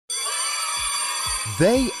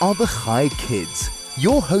They are the Hi Kids.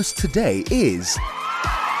 Your host today is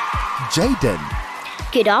Jayden.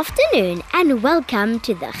 Good afternoon and welcome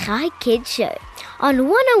to the Hi Kids Show on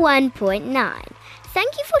 101.9.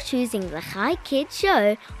 Thank you for choosing the Hi Kids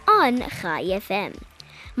Show on Hi FM.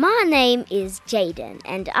 My name is Jayden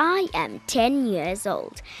and I am 10 years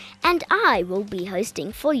old and I will be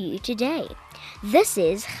hosting for you today. This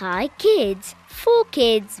is Hi Kids, for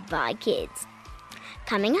kids, by kids.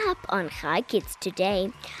 Coming up on Hi Kids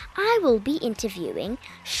today, I will be interviewing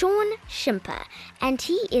Sean Schimper, and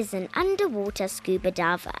he is an underwater scuba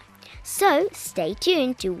diver. So stay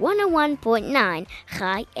tuned to 101.9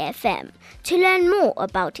 Hi FM to learn more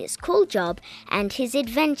about his cool job and his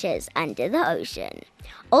adventures under the ocean.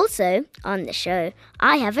 Also, on the show,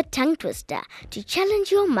 I have a tongue twister to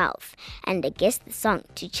challenge your mouth and a guess the song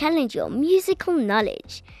to challenge your musical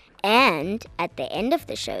knowledge. And at the end of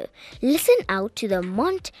the show, listen out to the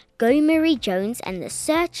Montgomery Jones and the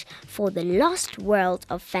Search for the Lost World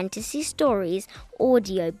of Fantasy Stories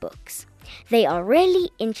audiobooks. They are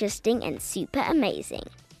really interesting and super amazing.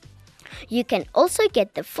 You can also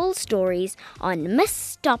get the full stories on Miss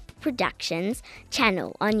Stop Productions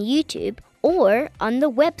channel on YouTube or on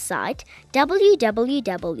the website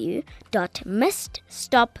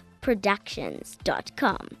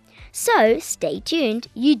www.miststopproductions.com. So stay tuned,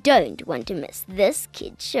 you don't want to miss this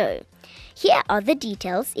kids show. Here are the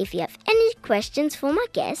details if you have any questions for my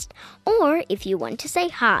guest or if you want to say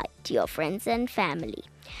hi to your friends and family.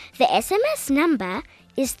 The SMS number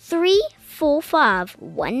is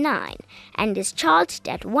 34519 and is charged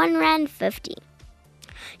at R1.50.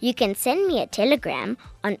 You can send me a telegram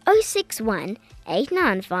on 061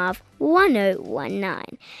 895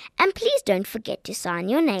 1019. And please don't forget to sign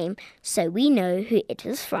your name so we know who it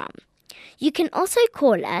was from. You can also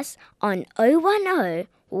call us on 010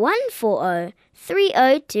 140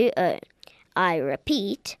 3020. I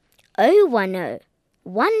repeat, 010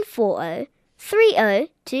 140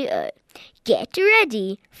 3020. Get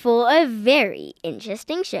ready for a very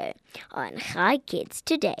interesting show on Hi Kids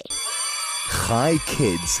today. Hi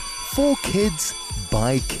Kids, for kids,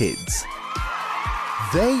 by kids.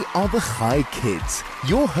 They are the Hi Kids.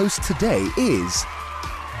 Your host today is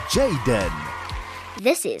Jayden.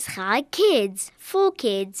 This is Hi Kids, for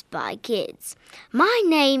kids, by kids. My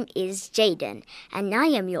name is Jayden and I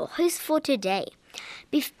am your host for today.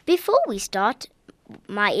 Before we start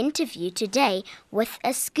my interview today with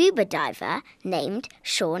a scuba diver named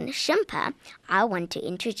Sean Schimper, I want to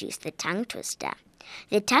introduce the tongue twister.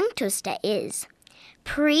 The tongue twister is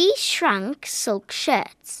pre-shrunk silk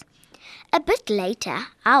shirts. A bit later,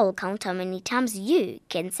 I will count how many times you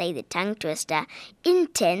can say the tongue twister in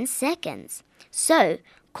 10 seconds. So,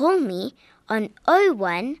 call me on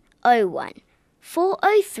 0101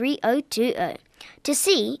 403020 to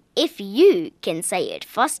see if you can say it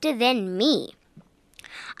faster than me.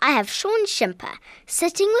 I have Sean Schimper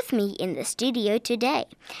sitting with me in the studio today,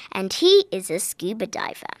 and he is a scuba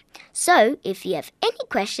diver. So, if you have any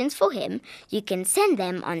questions for him, you can send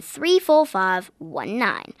them on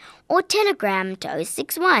 34519 or telegram to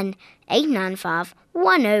 061 895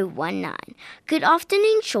 1019. Good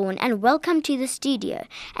afternoon, Sean, and welcome to the studio.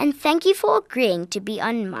 And thank you for agreeing to be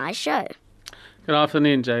on my show. Good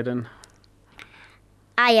afternoon, Jayden.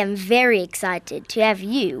 I am very excited to have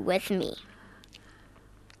you with me.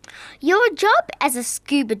 Your job as a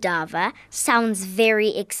scuba diver sounds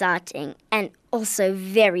very exciting and also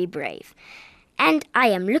very brave. And I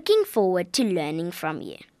am looking forward to learning from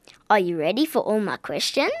you. Are you ready for all my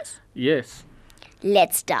questions? Yes.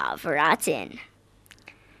 Let's dive right in.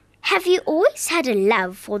 Have you always had a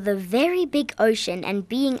love for the very big ocean and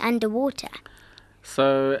being underwater?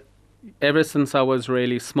 So, ever since I was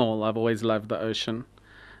really small, I've always loved the ocean.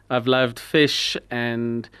 I've loved fish,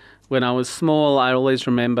 and when I was small, I always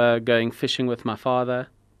remember going fishing with my father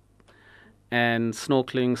and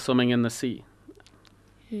snorkeling, swimming in the sea.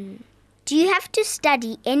 Do you have to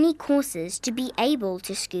study any courses to be able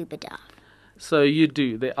to scuba dive? So you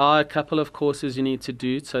do. There are a couple of courses you need to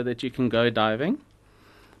do so that you can go diving,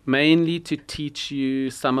 mainly to teach you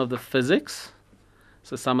some of the physics,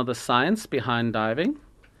 so some of the science behind diving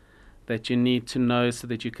that you need to know so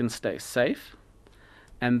that you can stay safe.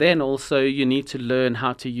 And then also you need to learn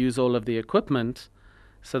how to use all of the equipment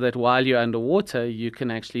so that while you're underwater, you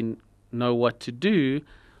can actually know what to do.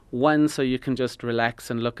 One, so you can just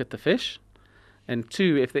relax and look at the fish. And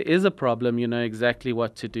two, if there is a problem, you know exactly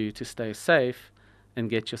what to do to stay safe and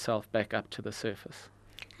get yourself back up to the surface.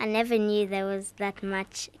 I never knew there was that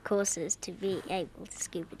much courses to be able to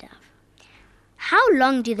scuba dive. How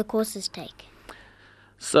long do the courses take?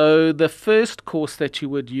 So the first course that you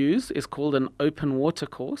would use is called an open water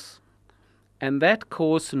course. And that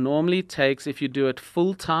course normally takes, if you do it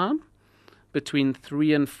full time, between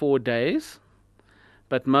 3 and 4 days.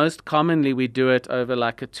 But most commonly we do it over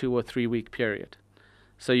like a 2 or 3 week period.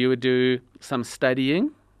 So you would do some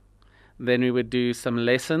studying, then we would do some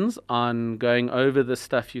lessons on going over the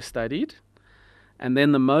stuff you studied. And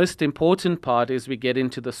then the most important part is we get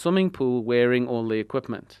into the swimming pool wearing all the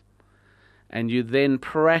equipment. And you then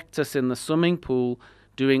practice in the swimming pool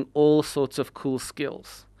doing all sorts of cool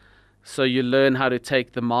skills. So you learn how to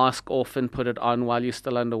take the mask off and put it on while you're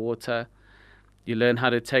still underwater. You learn how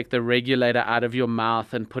to take the regulator out of your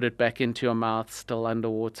mouth and put it back into your mouth still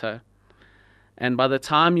underwater. And by the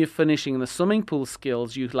time you're finishing the swimming pool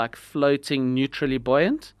skills, you're like floating neutrally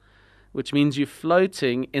buoyant, which means you're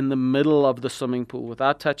floating in the middle of the swimming pool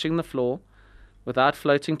without touching the floor, without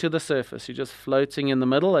floating to the surface. You're just floating in the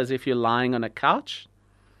middle as if you're lying on a couch.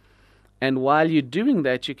 And while you're doing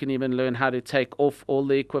that, you can even learn how to take off all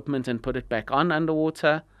the equipment and put it back on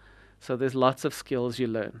underwater. So there's lots of skills you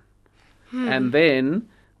learn. And then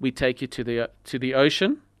we take you to the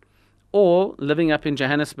ocean, or living up in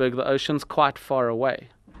Johannesburg, the ocean's quite far away.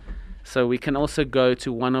 So we can also go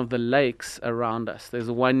to one of the lakes around us. There's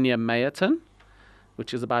one near Meyerton,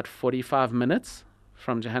 which is about 45 minutes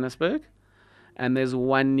from Johannesburg. And there's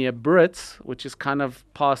one near Brits, which is kind of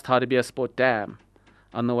past Hartbeespoort Dam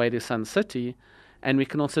on the way to Sun City. And we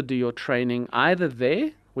can also do your training either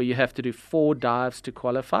there, where you have to do 4 dives to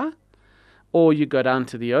qualify, or you go down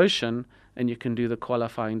to the ocean and you can do the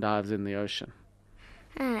qualifying dives in the ocean.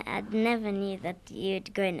 I never knew that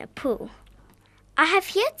you'd go in a pool. I have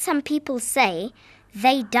heard some people say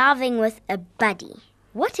they diving with a buddy.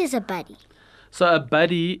 What is a buddy? So a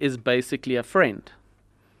buddy is basically a friend.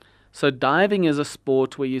 So diving is a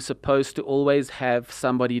sport where you're supposed to always have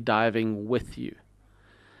somebody diving with you.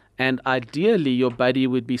 And ideally, your buddy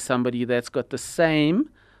would be somebody that's got the same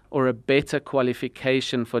or a better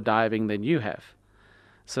qualification for diving than you have,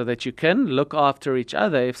 so that you can look after each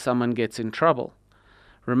other if someone gets in trouble.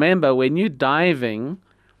 Remember, when you're diving,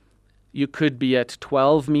 you could be at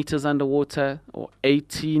 12 meters underwater or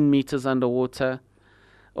 18 meters underwater,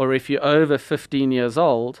 or if you're over 15 years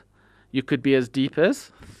old, you could be as deep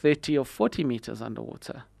as 30 or 40 meters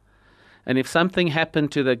underwater. And if something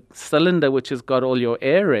happened to the cylinder which has got all your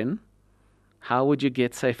air in, how would you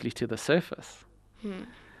get safely to the surface?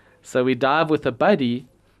 So we dive with a buddy,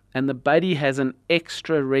 and the buddy has an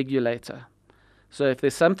extra regulator. So if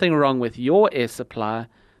there's something wrong with your air supply,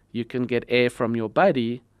 you can get air from your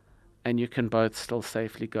buddy, and you can both still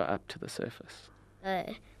safely go up to the surface.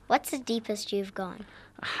 What's the deepest you've gone?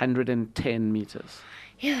 110 meters.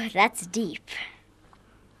 Phew, that's deep.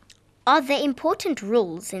 Are there important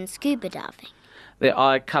rules in scuba diving? There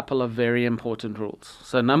are a couple of very important rules.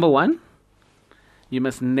 So number 1, you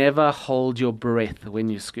must never hold your breath when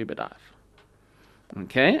you scuba dive.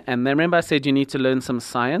 Okay, and then remember I said you need to learn some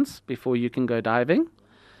science before you can go diving.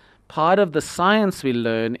 Part of the science we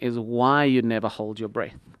learn is why you never hold your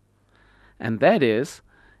breath. And that is,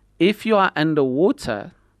 if you are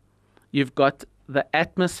underwater, you've got the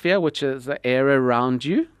atmosphere, which is the air around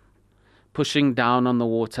you, pushing down on the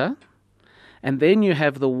water. And then you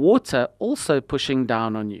have the water also pushing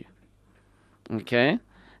down on you. Okay?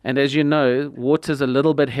 And as you know, water's a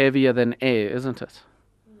little bit heavier than air, isn't it?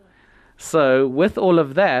 Yeah. So with all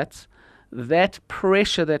of that, that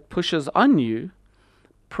pressure that pushes on you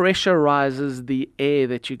pressurizes the air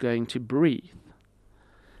that you're going to breathe.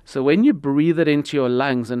 So when you breathe it into your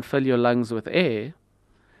lungs and fill your lungs with air,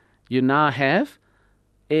 you now have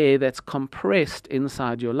air that's compressed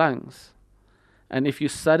inside your lungs. And if you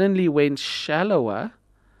suddenly went shallower,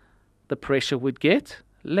 the pressure would get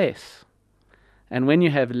less. And when you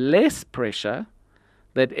have less pressure,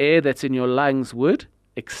 that air that's in your lungs would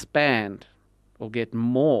expand or get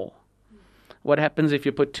more. What happens if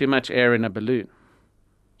you put too much air in a balloon?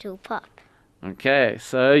 It'll pop. Okay,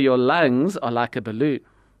 so your lungs are like a balloon.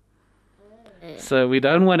 So we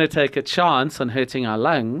don't want to take a chance on hurting our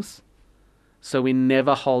lungs, so we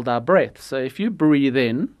never hold our breath. So if you breathe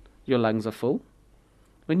in, your lungs are full.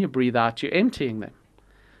 When you breathe out, you're emptying them.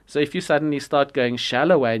 So if you suddenly start going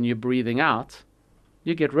shallower and you're breathing out,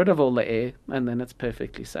 you get rid of all the air, and then it's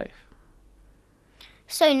perfectly safe.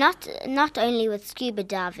 So not only with scuba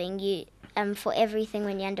diving, you for everything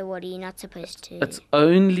when you're underwater, you're not supposed to. It's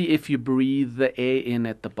only if you breathe the air in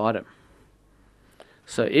at the bottom.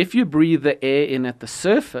 So if you breathe the air in at the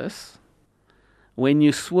surface, when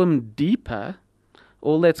you swim deeper,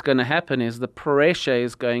 all that's going to happen is the pressure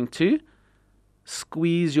is going to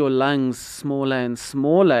squeeze your lungs smaller and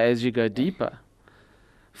smaller as you go deeper.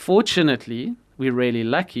 Fortunately, we're really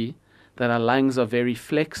lucky that our lungs are very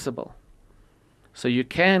flexible. So you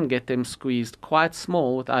can get them squeezed quite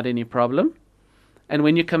small without any problem. And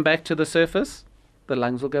when you come back to the surface, the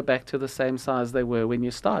lungs will go back to the same size they were when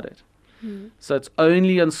you started. So it's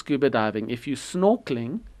only on scuba diving. If you're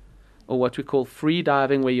snorkeling, or what we call free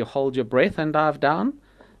diving, where you hold your breath and dive down,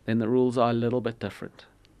 then the rules are a little bit different.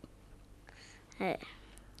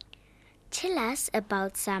 Tell us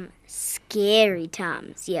about some scary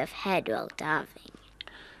times you have had while diving.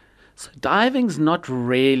 So diving's not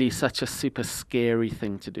really such a super scary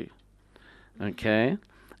thing to do. Okay?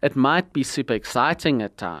 It might be super exciting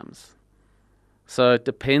at times. So it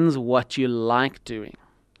depends what you like doing.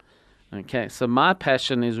 Okay, so my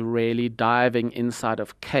passion is really diving inside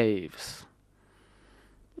of caves.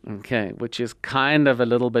 Okay, which is kind of a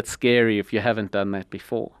little bit scary if you haven't done that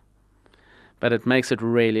before. But it makes it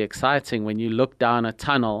really exciting when you look down a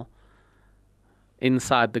tunnel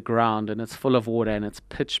inside the ground and it's full of water and it's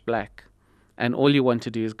pitch black. And all you want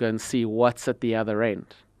to do is go and see what's at the other end.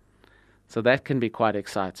 So that can be quite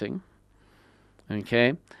exciting.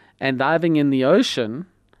 Okay, and diving in the ocean,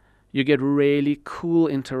 you get really cool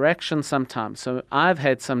interaction sometimes. So I've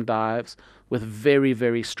had some dives with very,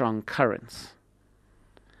 very strong currents.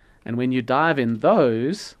 And when you dive in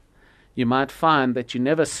those, you might find that you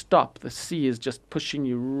never stop. The sea is just pushing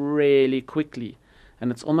you really quickly. And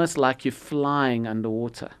it's almost like you're flying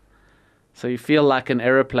underwater. So you feel like an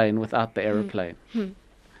aeroplane without the aeroplane.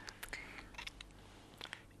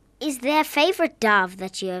 Is there a favorite dive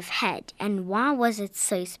that you have had, and why was it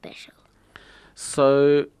so special?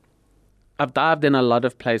 So I've dived in a lot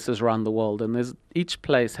of places around the world, and each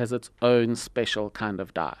place has its own special kind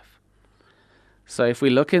of dive. So if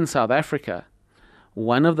we look in South Africa,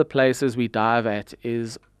 one of the places we dive at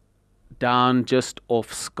is down just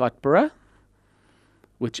off Scottsboro,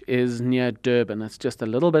 which is near Durban. It's just a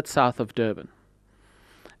little bit south of Durban.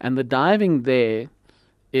 And the diving there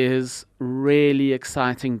is really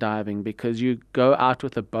exciting diving because you go out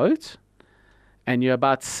with a boat and you're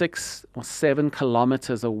about 6 or 7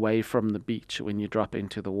 kilometers away from the beach when you drop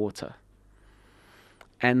into the water.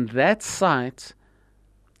 And that site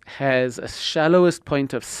has a shallowest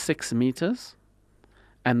point of 6 meters,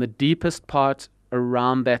 and the deepest part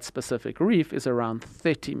around that specific reef is around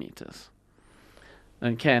 30 meters.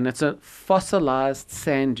 Okay, and it's a fossilized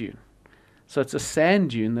sand dune. So it's a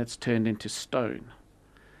sand dune that's turned into stone.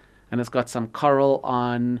 And it's got some coral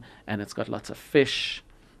on, and it's got lots of fish.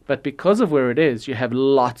 But because of where it is, you have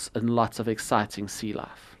lots and lots of exciting sea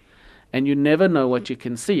life. And you never know what you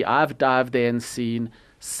can see. I've dived there and seen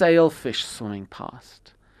sailfish swimming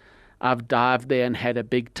past. I've dived there and had a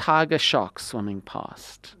big tiger shark swimming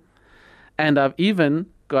past. And I've even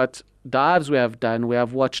got dives we have done where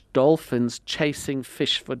I've watched dolphins chasing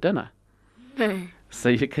fish for dinner. So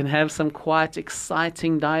you can have some quite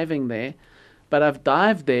exciting diving there. But I've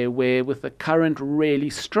dived there where with the current really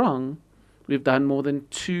strong, we've done more than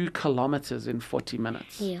 2 kilometers in 40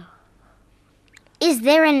 minutes. Yeah. Is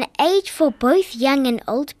there an age for both young and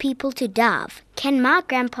old people to dive? Can my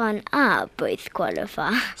grandpa and I both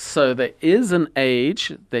qualify? So there is an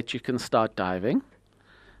age that you can start diving.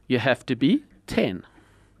 You have to be 10.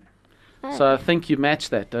 So I think you match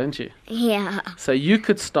that, don't you? Yeah. So you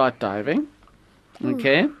could start diving,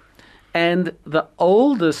 okay? And the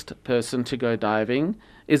oldest person to go diving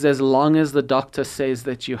is as long as the doctor says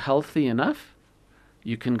that you're healthy enough,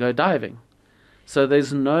 you can go diving. So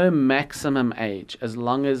there's no maximum age as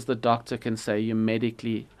long as the doctor can say you're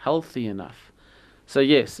medically healthy enough. So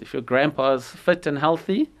yes, if your grandpa's fit and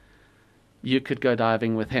healthy, you could go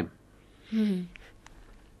diving with him.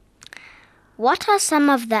 What are some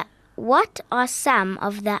of the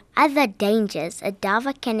other dangers a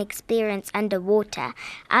diver can experience underwater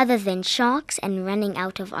other than sharks and running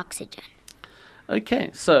out of oxygen? Okay,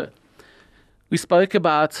 so we spoke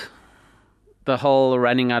about the whole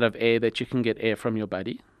running out of air, that you can get air from your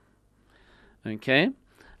body. Okay,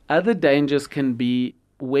 other dangers can be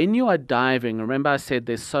when you are diving. Remember I said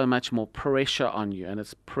there's so much more pressure on you and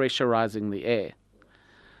it's pressurizing the air.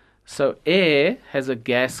 So air has a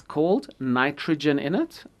gas called nitrogen in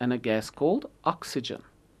it and a gas called oxygen.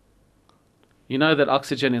 You know that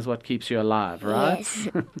oxygen is what keeps you alive, right? Yes.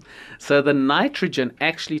 So the nitrogen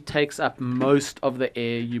actually takes up most of the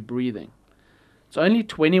air you're breathing. It's only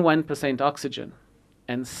 21% oxygen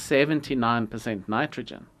and 79%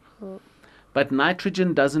 nitrogen. But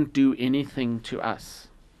nitrogen doesn't do anything to us.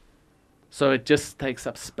 So it just takes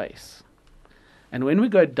up space. And when we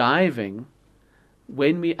go diving,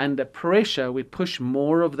 when we're under pressure, we push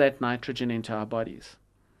more of that nitrogen into our bodies.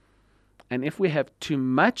 And if we have too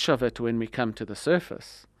much of it when we come to the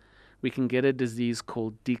surface, we can get a disease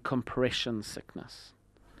called decompression sickness,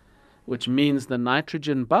 which means the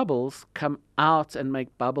nitrogen bubbles come out and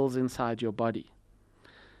make bubbles inside your body.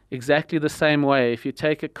 Exactly the same way, if you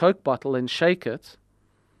take a Coke bottle and shake it,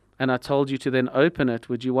 and I told you to then open it,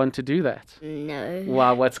 would you want to do that? No.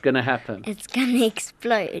 Wow, what's going to happen? It's going to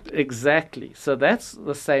explode. Exactly. So that's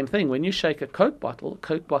the same thing. When you shake a Coke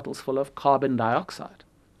bottle's full of carbon dioxide,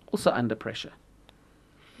 also under pressure.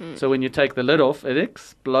 So when you take the lid off, it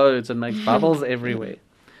explodes and makes bubbles everywhere.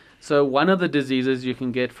 So one of the diseases you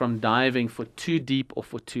can get from diving for too deep or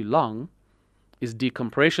for too long is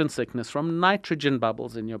decompression sickness from nitrogen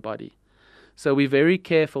bubbles in your body. So we're very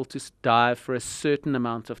careful to dive for a certain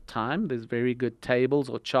amount of time. There's very good tables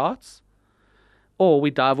or charts. Or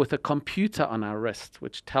we dive with a computer on our wrist,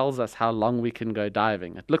 which tells us how long we can go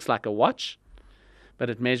diving. It looks like a watch, but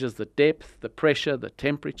it measures the depth, the pressure, the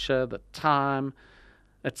temperature, the time.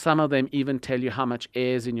 Some of them even tell you how much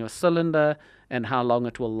air is in your cylinder and how long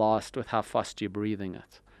it will last with how fast you're breathing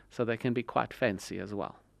it. So they can be quite fancy as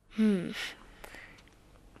well.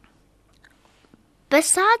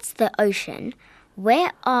 Besides the ocean,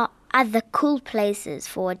 where are other cool places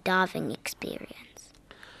for a diving experience?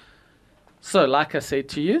 So like I said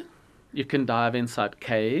to you, you can dive inside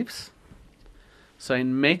caves. So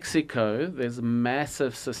in Mexico, there's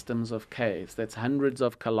massive systems of caves that's hundreds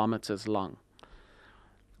of kilometers long,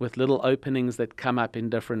 with little openings that come up in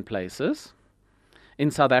different places. In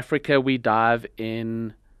South Africa, we dive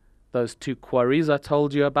in those 2 quarries I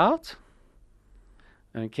told you about.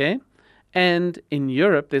 Okay. And in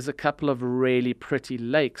Europe, there's a couple of really pretty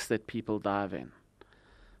lakes that people dive in.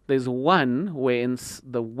 There's one where in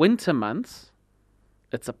the winter months,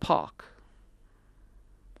 it's a park.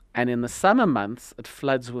 And in the summer months, it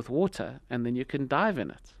floods with water, and then you can dive in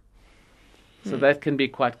it. So that can be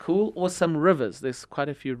quite cool. Or some rivers. There's quite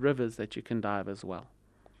a few rivers that you can dive as well.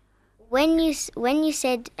 When you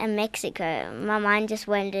said Mexico, my mind just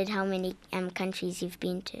wondered how many countries you've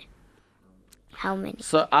been to. How many?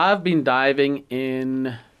 So I've been diving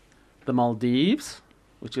in the Maldives,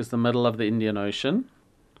 which is the middle of the Indian Ocean.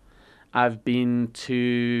 I've been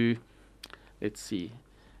to,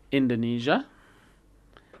 Indonesia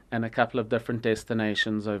and a couple of different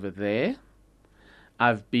destinations over there.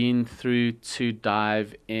 I've been through to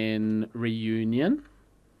dive in Reunion,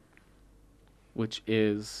 which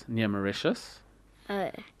is near Mauritius. Oh.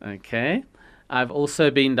 Okay. I've also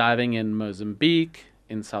been diving in Mozambique,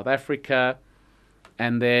 in South Africa,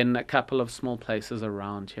 and then a couple of small places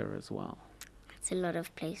around here as well. That's a lot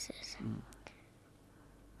of places.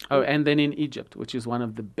 Oh, and then in Egypt, which is one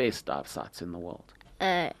of the best dive sites in the world.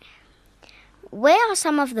 Where are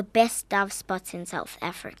some of the best dive spots in South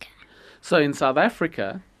Africa? So in South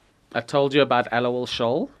Africa, I told you about Allowal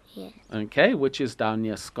Shoal, Yes. okay, which is down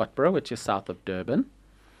near Scottsboro, which is south of Durban,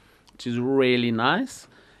 which is really nice.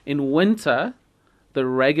 In winter, the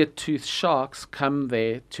ragged-toothed sharks come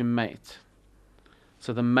there to mate.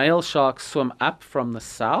 So the male sharks swim up from the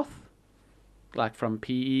south, like from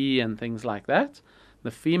PE and things like that.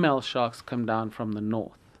 The female sharks come down from the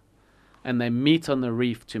north, and they meet on the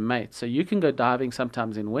reef to mate. So you can go diving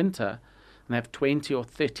sometimes in winter and have 20 or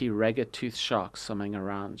 30 ragged-toothed sharks swimming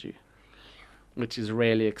around you, which is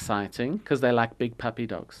really exciting because they're like big puppy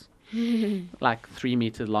dogs, like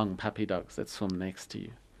 3-meter long puppy dogs that swim next to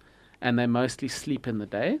you. And they mostly sleep in the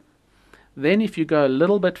day. Then if you go a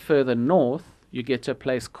little bit further north, you get to a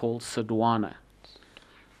place called Sodwana.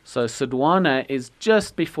 So Sodwana is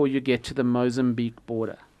just before you get to the Mozambique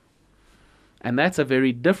border. And that's a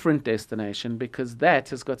very different destination because that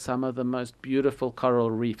has got some of the most beautiful coral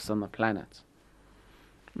reefs on the planet.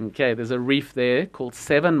 Okay, there's a reef there called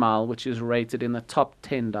 7 Mile, which is rated in the top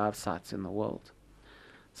 10 dive sites in the world.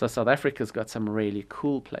 So South Africa's got some really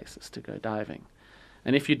cool places to go diving.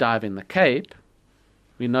 And if you dive in the Cape,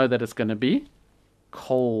 we know that it's going to be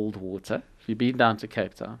cold water. If you've been down to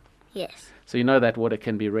Cape Town. Yes. So you know that water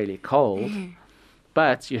can be really cold.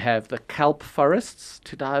 But you have the kelp forests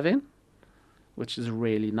to dive in, which is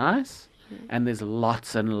really nice. And there's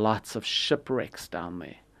lots and lots of shipwrecks down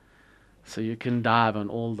there. So you can dive on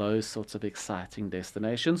all those sorts of exciting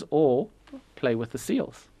destinations or play with the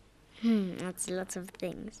seals. That's lots of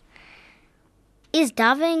things. Is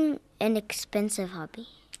diving an expensive hobby?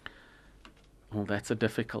 Well, that's a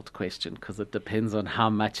difficult question because it depends on how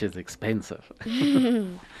much is expensive.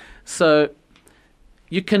 So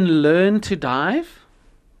you can learn to dive,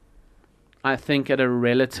 I think, at a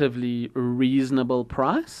relatively reasonable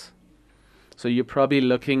price. So you're probably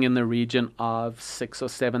looking in the region of 6,000 or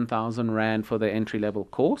 7,000 rand for the entry-level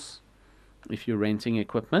course if you're renting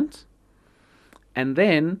equipment. And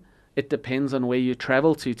then it depends on where you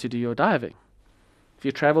travel to do your diving. If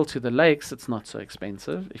you travel to the lakes, it's not so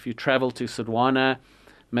expensive. If you travel to Sodwana,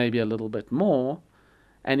 maybe a little bit more.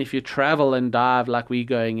 And if you travel and dive like we're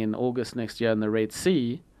going in August next year in the Red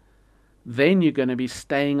Sea, then you're going to be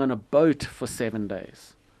staying on a boat for 7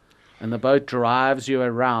 days. And the boat drives you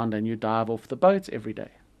around and you dive off the boat every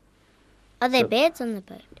day. Are there beds on the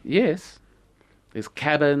boat? Yes. There's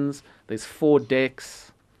cabins, there's 4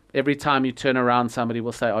 decks. Every time you turn around, somebody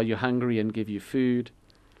will say, "Are you hungry?" and give you food.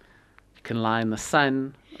 You can lie in the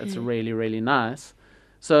sun. It's really, really nice.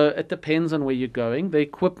 So it depends on where you're going. The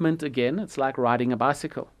equipment, again, it's like riding a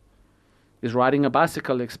bicycle. Is riding a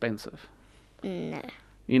bicycle expensive? No.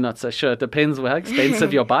 You're not so sure. It depends how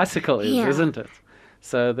expensive your bicycle is, Yeah. isn't it?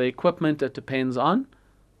 So the equipment, it depends on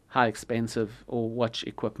how expensive or what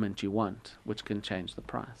equipment you want, which can change the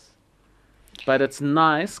price. But it's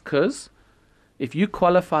nice because if you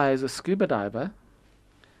qualify as a scuba diver,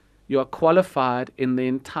 you are qualified in the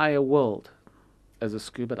entire world as a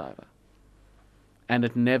scuba diver. And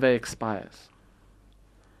it never expires.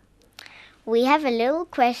 We have a little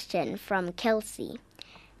question from Kelsey.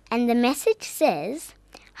 And the message says,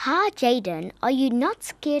 "Hi Jayden, are you not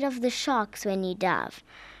scared of the sharks when you dive?"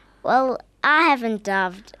 Well, I haven't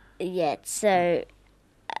dived yet, so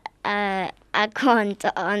I can't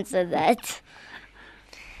answer that.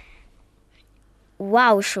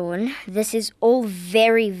 Wow, Sean, this is all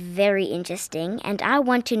very, very interesting, and I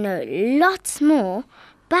want to know lots more,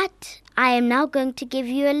 but I am now going to give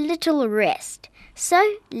you a little rest.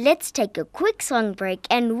 So let's take a quick song break,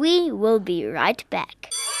 and we will be right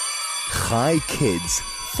back. Chai Kids,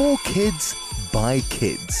 for kids, by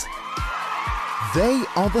kids. They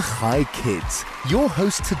are the Chai Kids. Your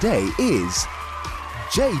host today is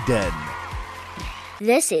Jayden.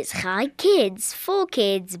 This is Chai Kids, for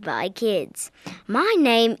kids, by kids. My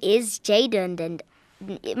name is Jayden,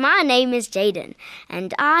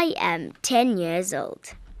 and I am 10 years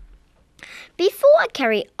old. Before I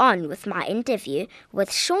carry on with my interview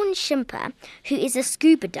with Sean Schimper, who is a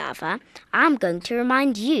scuba diver, I'm going to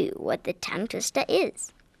remind you what the tongue twister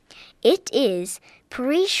is. It is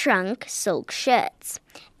pre-shrunk silk shirts.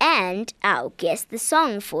 And our guess the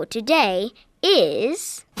song for today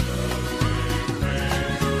is...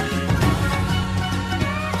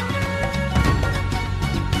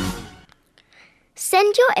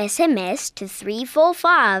 Send your SMS to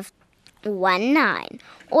 34519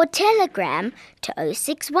 or telegram to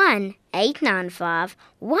 061 895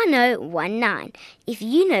 1019 if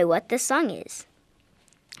you know what the song is.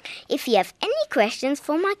 If you have any questions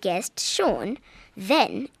for my guest, Sean,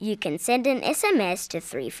 then you can send an SMS to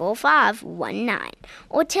 34519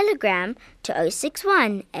 or telegram to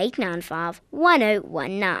 061 895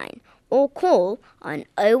 1019 or call on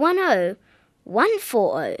 010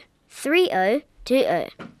 140 3020.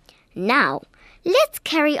 Now, let's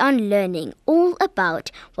carry on learning all about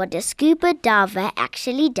what a scuba diver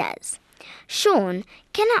actually does. Sean,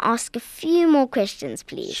 can I ask a few more questions,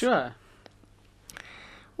 please? Sure.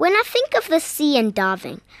 When I think of the sea and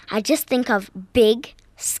diving, I just think of big,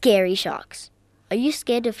 scary sharks. Are you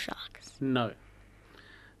scared of sharks? No.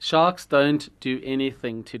 Sharks don't do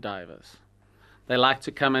anything to divers. They like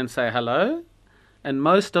to come and say hello, and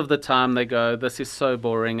most of the time they go, "This is so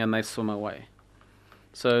boring," and they swim away.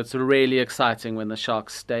 So it's really exciting when the shark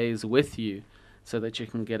stays with you so that you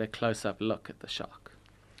can get a close-up look at the shark.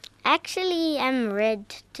 Actually, I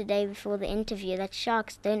read today before the interview that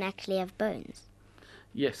sharks don't actually have bones.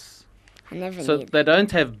 Yes. I never So knew they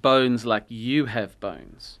don't have bones like you have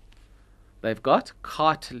bones. They've got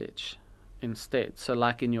cartilage instead, so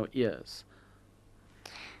like in your ears.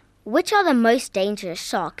 Which are the most dangerous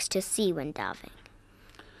sharks to see when diving?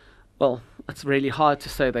 Well, it's really hard to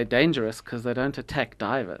say they're dangerous because they don't attack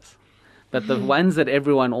divers. But the ones that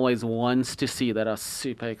everyone always wants to see that are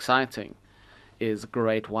super exciting is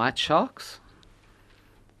great white sharks,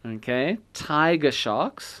 okay, tiger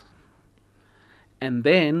sharks, and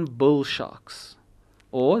then bull sharks,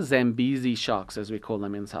 or Zambezi sharks as we call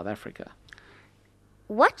them in South Africa.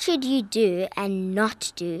 What should you do and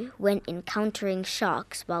not do when encountering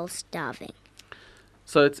sharks whilst diving?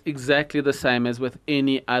 So it's exactly the same as with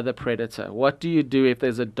any other predator. What do you do if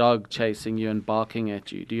there's a dog chasing you and barking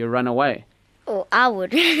at you? Do you run away? Oh, I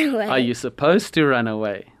would run away. Are you supposed to run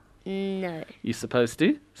away? No. You're supposed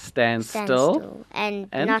to stand Stand still. still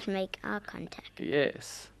and not make eye contact.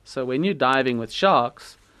 Yes. So when you're diving with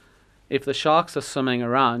sharks, if the sharks are swimming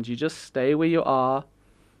around, you just stay where you are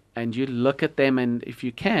and you look at them, and if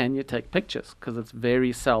you can, you take pictures because it's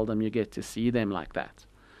very seldom you get to see them like that.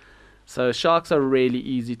 So sharks are really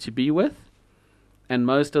easy to be with, and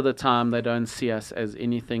most of the time they don't see us as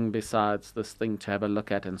anything besides this thing to have a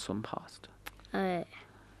look at and swim past.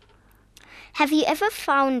 Have you ever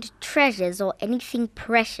found treasures or anything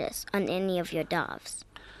precious on any of your dives?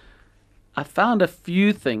 I found a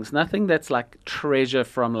few things, nothing that's like treasure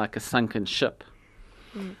from like a sunken ship.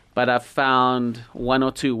 But I've found 1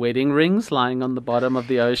 or 2 wedding rings lying on the bottom of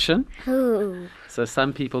the ocean. Ooh. So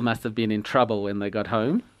some people must have been in trouble when they got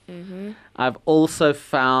home. I've also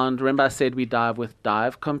found, remember I said we dive with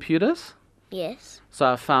dive computers? Yes. So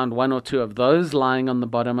I found 1 or 2 of those lying on the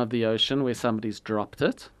bottom of the ocean where somebody's dropped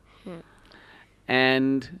it.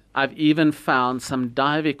 And I've even found some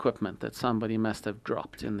dive equipment that somebody must have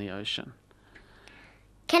dropped in the ocean.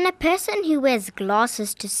 Can a person who wears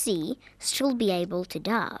glasses to see still be able to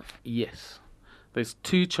dive? Yes. There's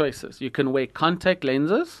 2 choices. You can wear contact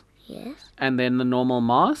lenses Yes. and then the normal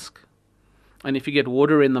mask. And if you get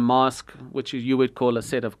water in the mask, which you would call a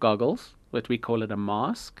set of goggles, but we call it a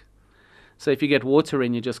mask. So if you get water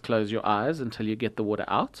in, you just close your eyes until you get the water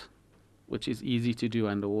out, which is easy to do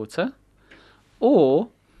underwater. Or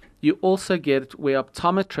you also get where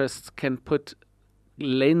optometrists can put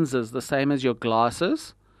lenses, the same as your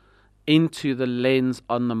glasses, into the lens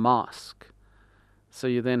on the mask. So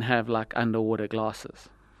you then have like underwater glasses.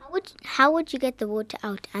 How would you get the water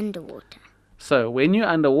out underwater? So when you're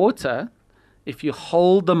underwater, if you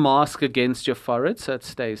hold the mask against your forehead so it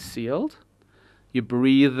stays sealed, you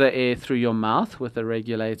breathe the air through your mouth with a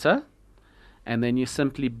regulator, and then you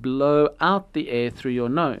simply blow out the air through your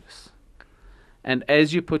nose. And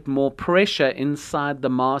as you put more pressure inside the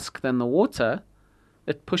mask than the water,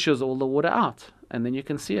 it pushes all the water out, and then you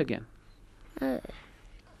can see again.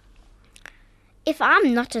 If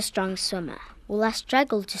I'm not a strong swimmer, will I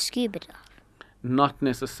struggle to scuba dive? Not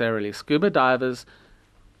necessarily. Scuba divers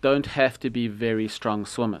don't have to be very strong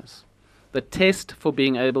swimmers. The test for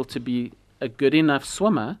being able to be a good enough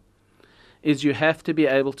swimmer is you have to be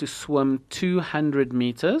able to swim 200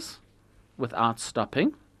 meters without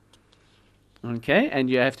stopping. Okay, and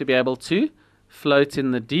you have to be able to float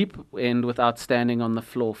in the deep end without standing on the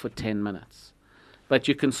floor for 10 minutes. But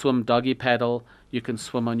you can swim doggy paddle, you can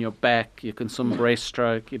swim on your back, you can swim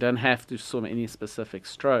breaststroke. You don't have to swim any specific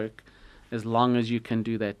stroke as long as you can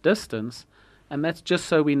do that distance. And that's just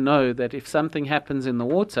so we know that if something happens in the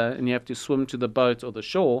water and you have to swim to the boat or the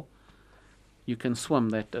shore, you can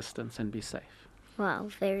swim that distance and be safe. Wow,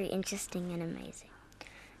 very interesting and amazing.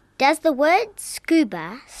 Does the word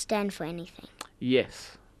scuba stand for anything?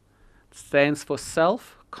 Yes. It stands for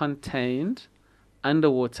self-contained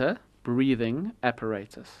underwater breathing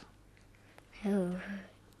apparatus. Oh.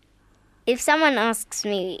 If someone asks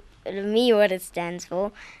me what it stands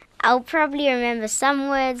for, I'll probably remember some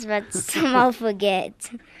words, but some I'll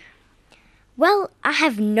forget. Well, I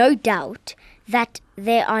have no doubt that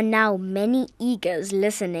there are now many eagers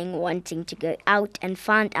listening wanting to go out and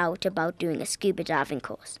find out about doing a scuba diving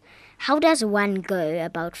course. How does one go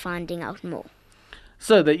about finding out more?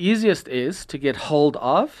 So the easiest is to get hold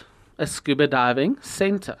of a scuba diving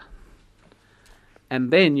center. And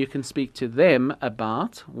then you can speak to them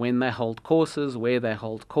about when they hold courses, where they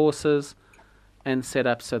hold courses, and set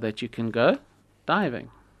up so that you can go diving.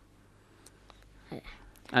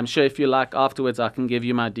 I'm sure if you like afterwards I can give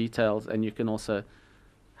you my details and you can also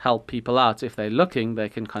help people out. If they're looking, they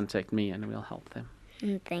can contact me and we'll help them.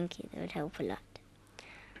 Thank you, that would help a lot.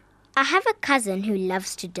 I have a cousin who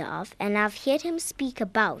loves to dive, and I've heard him speak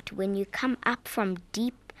about when you come up from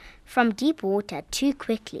deep water too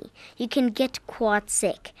quickly, you can get quite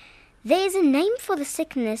sick. There is a name for the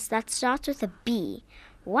sickness that starts with a B.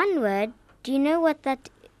 One word. Do you know what that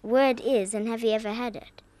word is, and have you ever had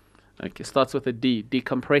it? Okay, starts with a D,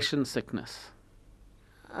 decompression sickness.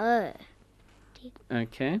 Oh.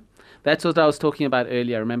 Okay, that's what I was talking about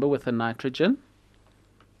earlier, remember, with the nitrogen?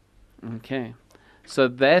 Okay, so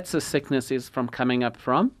that's a sickness is from coming up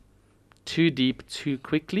from too deep too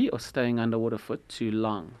quickly or staying underwater for too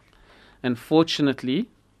long. And fortunately,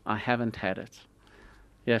 I haven't had it.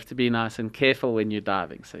 You have to be nice and careful when you're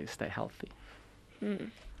diving so you stay healthy.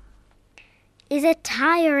 Is it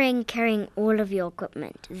tiring carrying all of your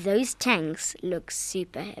equipment? Those tanks look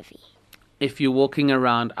super heavy. If you're walking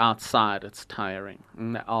around outside, it's tiring,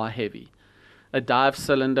 and they are heavy. A dive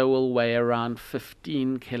cylinder will weigh around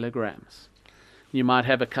 15 kilograms. You might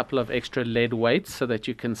have a couple of extra lead weights so that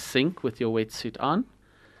you can sink with your wetsuit on.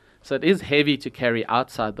 So it is heavy to carry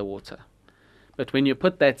outside the water. But when you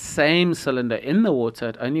put that same cylinder in the water,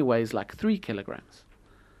 it only weighs like 3 kilograms.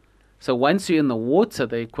 So once you're in the water,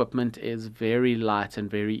 the equipment is very light and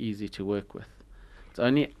very easy to work with. It's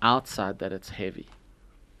only outside that it's heavy.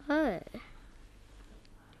 Oh.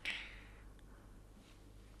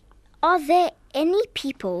 Are there any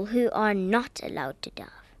people who are not allowed to dive?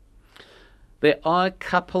 There are a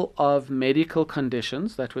couple of medical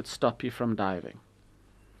conditions that would stop you from diving.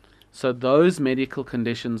 So those medical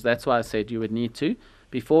conditions, that's why I said you would need to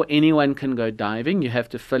before anyone can go diving, you have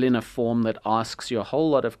to fill in a form that asks you a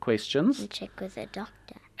whole lot of questions. And check with a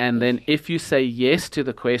doctor. And then if you say yes to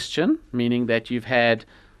the question, meaning that you've had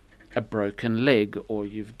a broken leg or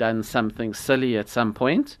you've done something silly at some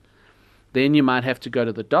point, then you might have to go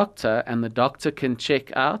to the doctor, and the doctor can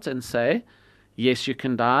check out and say, yes, you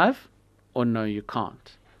can dive, or no, you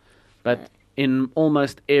can't. But in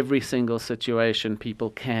almost every single situation,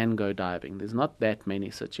 people can go diving. There's not that many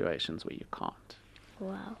situations where you can't.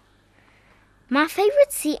 Wow. My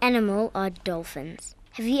favorite sea animal are dolphins.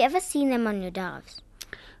 Have you ever seen them on your dives?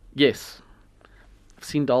 Yes. I've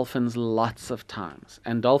seen dolphins lots of times.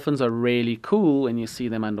 And dolphins are really cool when you see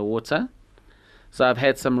them underwater. So I've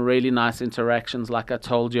had some really nice interactions, like I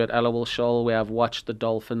told you, at Allowal Shoal, where I've watched the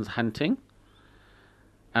dolphins hunting.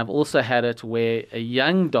 I've also had it where a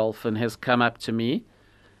young dolphin has come up to me,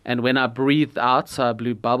 and when I breathed out, so I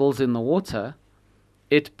blew bubbles in the water,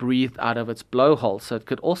 it breathed out of its blowhole, so it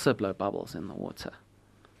could also blow bubbles in the water.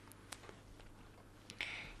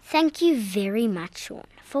 Thank you very much, Sean,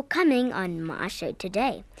 for coming on my show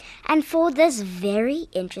today and for this very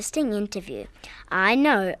interesting interview. I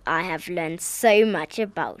know I have learned so much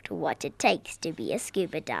about what it takes to be a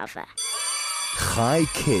scuba diver. Chai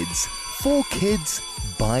Kids, for kids,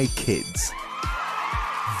 by kids.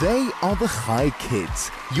 They are the Chai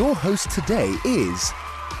Kids. Your host today is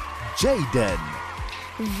Jayden.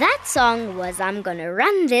 That song was I'm Gonna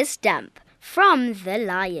Run This Dump from The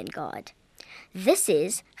Lion God. This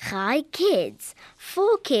is Chai Kids,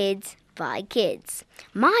 for kids, by kids.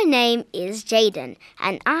 My name is Jayden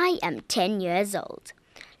and I am 10 years old.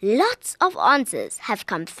 Lots of answers have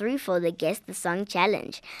come through for the Guess the Song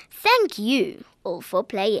challenge. Thank you all for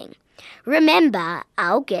playing. Remember,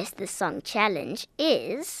 our Guess the Song challenge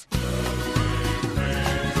is...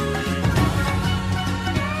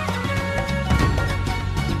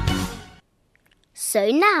 So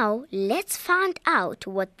now, let's find out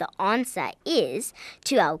what the answer is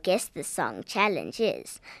to our Guess the Song challenge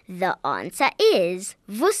is. The answer is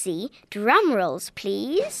Vusi. Drum rolls,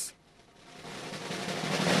 please.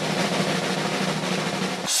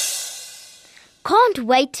 Can't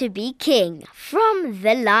Wait to Be King from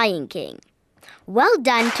The Lion King. Well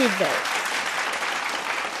done to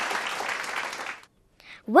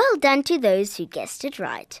those who guessed it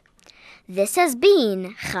right. This has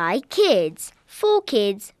been Chai Kids, for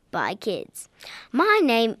kids, by kids. My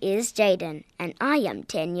name is Jayden and I am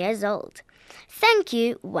 10 years old. Thank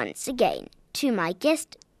you once again to my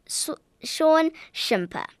guest Sean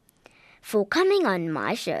Schimper for coming on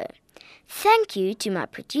my show. Thank you to my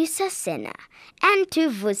producer Senna and to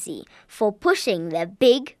Vusi for pushing the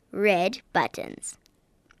big red buttons.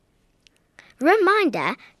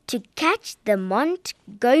 Reminder to catch the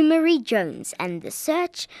Montgomery Jones and the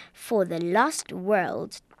Search for the Lost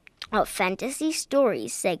World of Fantasy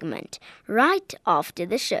Stories segment right after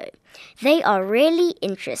the show. They are really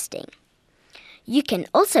interesting. You can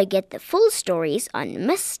also get the full stories on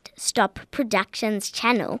Mist Stop Productions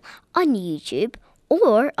channel on YouTube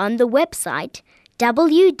or on the website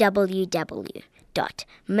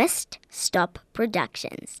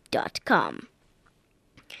www.miststopproductions.com.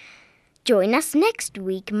 Join us next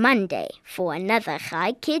week, Monday, for another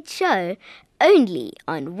Chai Kids show, only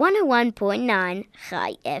on 101.9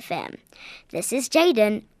 Chai FM. This is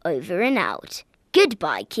Jayden, over and out.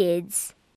 Goodbye, kids.